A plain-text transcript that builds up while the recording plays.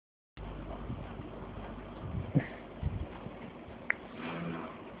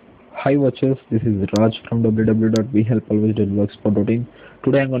Hi watchers, this is Raj from www.wehelpalways.blogspot.in.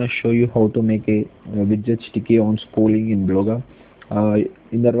 Today I'm going to show you how to make a widget sticky on scrolling in Blogger.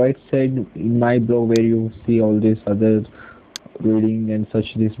 In the right side in my blog where you see all these other reading and such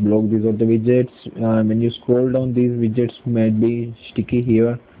this blog, these are the widgets. When you scroll down, these widgets might be sticky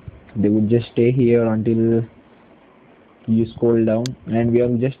here. They would just stay here until you scroll down, and we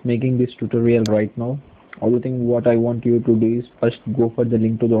are just making this tutorial right now. Only thing what I want you to do is first go for the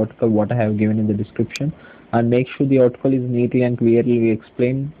link to the article what I have given in the description, and make sure the article is neatly and clearly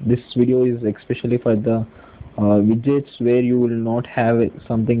explained. This video is especially for the widgets where you will not have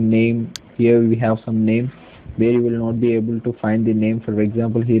something name. Here we have some name where you will not be able to find the name. For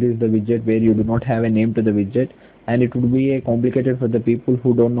example, here is the widget where you do not have a name to the widget, and it would be complicated for the people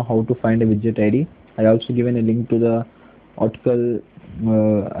who don't know how to find a widget ID. I also given a link to the article.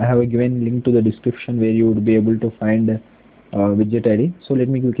 I have given link to the description where you would be able to find widget ID. So let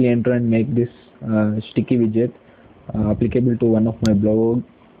me quickly enter and make this sticky widget applicable to one of my blog,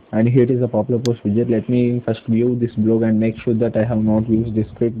 and here it is a popular post widget. Let me first view this blog and make sure that I have not used this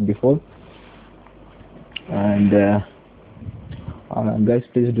script before. And guys,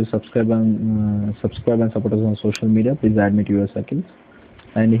 please do subscribe and support us on social media. Please add me to your circles.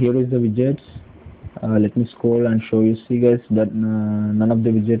 And here is the widgets. Let me scroll and show you. See guys, that none of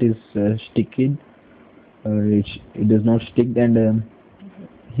the widget is sticky. It does not stick. And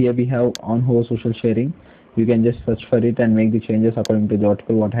here we have on hover social sharing. You can just search for it and make the changes according to the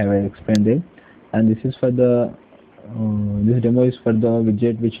article what I have explained there. And this is for the this demo is for the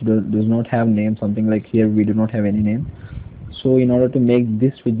widget which does not have name. Something like here we do not have any name. So in order to make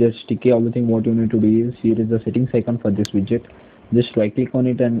this widget sticky, all the thing what you need to do is, here is the settings icon for this widget. Just right click on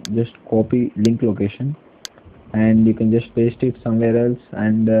it and just copy link location, and you can just paste it somewhere else.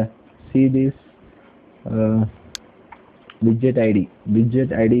 And see this widget ID.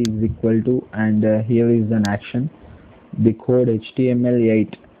 Widget ID is equal to, and here is an action. The code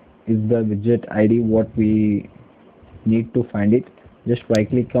HTML8 is the widget ID what we need to find it. Just right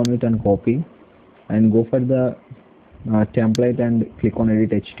click on it and copy, and go for the template and click on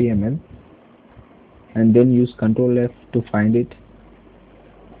edit HTML, and then use Ctrl F to find it.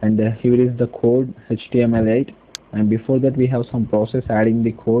 And here is the code HTML8, and before that we have some process adding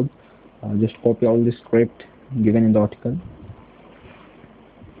the code. Just copy all the script given in the article,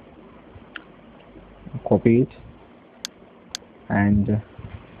 copy it, and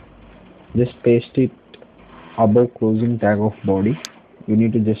just paste it above closing tag of body. You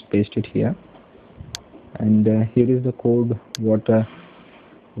need to just paste it here. And here is the code what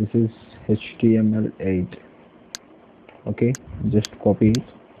this is HTML8. Okay, just copy it,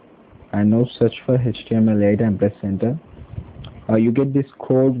 and now search for HTML8 and press enter. You get this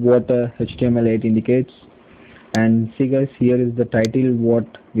code what HTML8 indicates. And see guys, here is the title what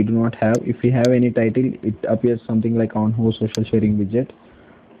we do not have. If we have any title, it appears something like on hover social sharing widget,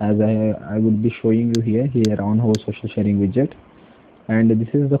 as I would be showing you here on hover social sharing widget. And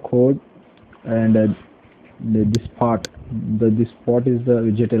this is the code, and this part is the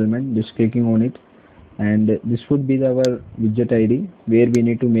widget element. Just clicking on it, and this would be our widget ID where we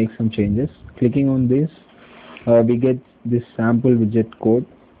need to make some changes. Clicking on this, we get this sample widget code.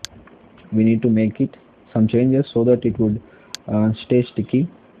 We need to make it some changes so that it would stay sticky.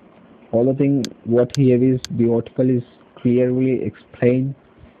 All the thing what here is, the article is clearly explained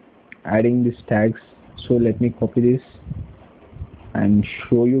adding these tags. So let me copy this and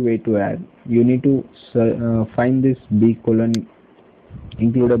show you where to add. You need to find this b colon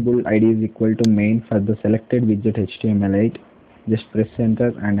includable id is equal to main for the selected widget HTML8. Just press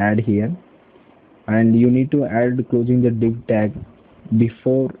enter and add here. And you need to add closing the div tag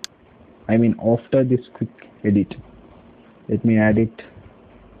after this quick edit. Let me add it,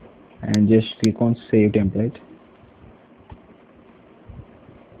 and just click on save template.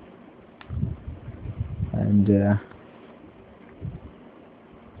 And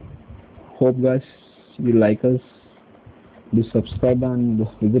hope guys you like us. Do subscribe and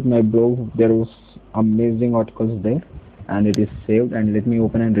visit my blog. There was amazing articles there, and it is saved. And let me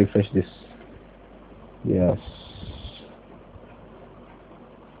open and refresh this. Yes,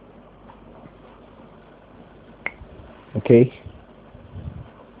 okay.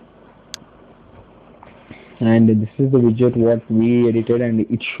 And this is the widget what we edited, and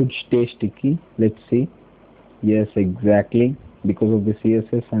it should stay sticky. Let's see. Yes, exactly, because of the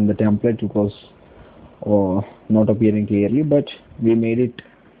CSS and the template it was not appearing clearly, but we made it,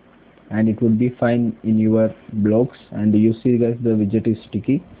 and it would be fine in your blogs. And you see guys, the widget is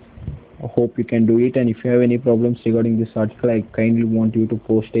sticky. I hope you can do it. And if you have any problems regarding this article, I kindly want you to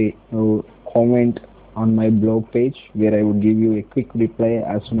post a comment on my blog page, where I would give you a quick reply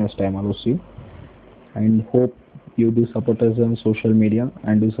as soon as time allows you. And hope you do support us on social media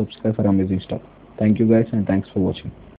and do subscribe for amazing stuff. Thank you guys, and thanks for watching.